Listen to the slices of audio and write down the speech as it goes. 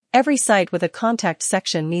Every site with a contact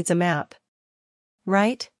section needs a map.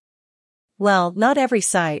 Right? Well, not every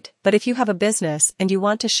site, but if you have a business and you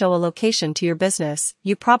want to show a location to your business,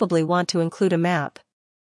 you probably want to include a map.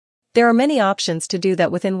 There are many options to do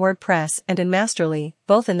that within WordPress and in Masterly,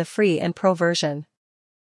 both in the free and pro version.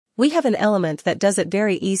 We have an element that does it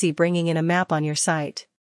very easy bringing in a map on your site.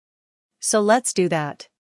 So let's do that.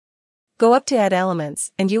 Go up to Add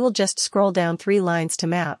Elements and you will just scroll down 3 lines to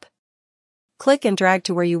Map. Click and drag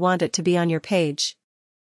to where you want it to be on your page.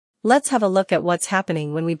 Let's have a look at what's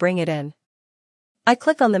happening when we bring it in. I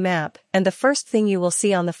click on the map, and the first thing you will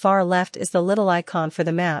see on the far left is the little icon for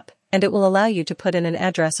the map, and it will allow you to put in an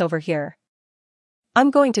address over here.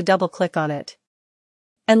 I'm going to double click on it.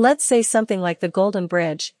 And let's say something like the Golden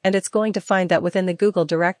Bridge, and it's going to find that within the Google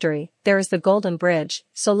directory, there is the Golden Bridge,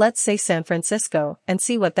 so let's say San Francisco, and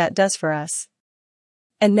see what that does for us.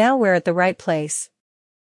 And now we're at the right place.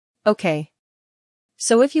 Okay.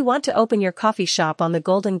 So if you want to open your coffee shop on the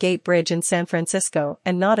Golden Gate Bridge in San Francisco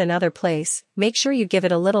and not another place, make sure you give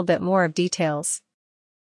it a little bit more of details.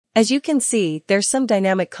 As you can see, there's some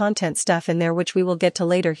dynamic content stuff in there which we will get to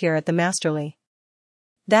later here at the Masterly.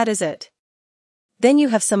 That is it. Then you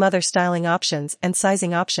have some other styling options and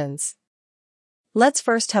sizing options. Let's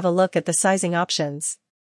first have a look at the sizing options.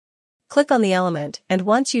 Click on the element, and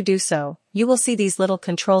once you do so, you will see these little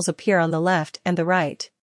controls appear on the left and the right.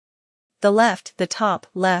 The left, the top,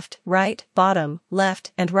 left, right, bottom,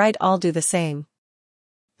 left, and right all do the same.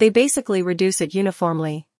 They basically reduce it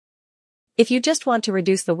uniformly. If you just want to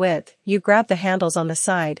reduce the width, you grab the handles on the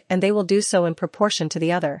side and they will do so in proportion to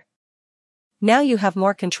the other. Now you have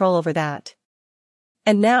more control over that.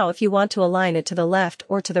 And now if you want to align it to the left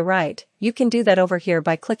or to the right, you can do that over here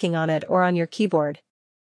by clicking on it or on your keyboard.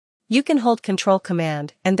 You can hold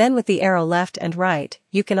Ctrl-Command, and then with the arrow left and right,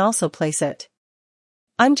 you can also place it.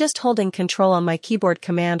 I'm just holding Ctrl on my keyboard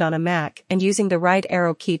command on a Mac and using the right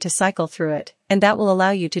arrow key to cycle through it, and that will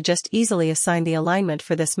allow you to just easily assign the alignment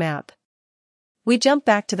for this map. We jump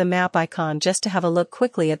back to the map icon just to have a look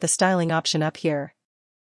quickly at the styling option up here.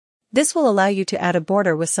 This will allow you to add a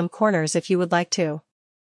border with some corners if you would like to.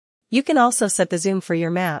 You can also set the zoom for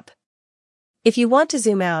your map. If you want to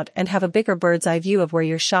zoom out and have a bigger bird's eye view of where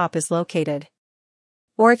your shop is located.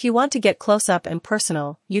 Or if you want to get close up and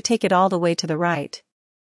personal, you take it all the way to the right.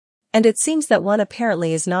 And it seems that one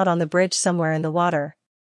apparently is not on the bridge somewhere in the water.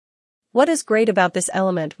 What is great about this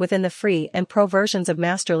element within the free and pro versions of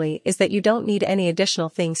Masterly is that you don't need any additional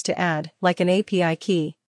things to add, like an API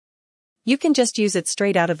key. You can just use it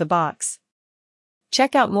straight out of the box.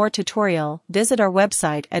 Check out more tutorial, visit our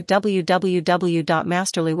website at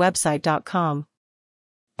www.masterlywebsite.com.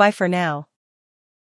 Bye for now.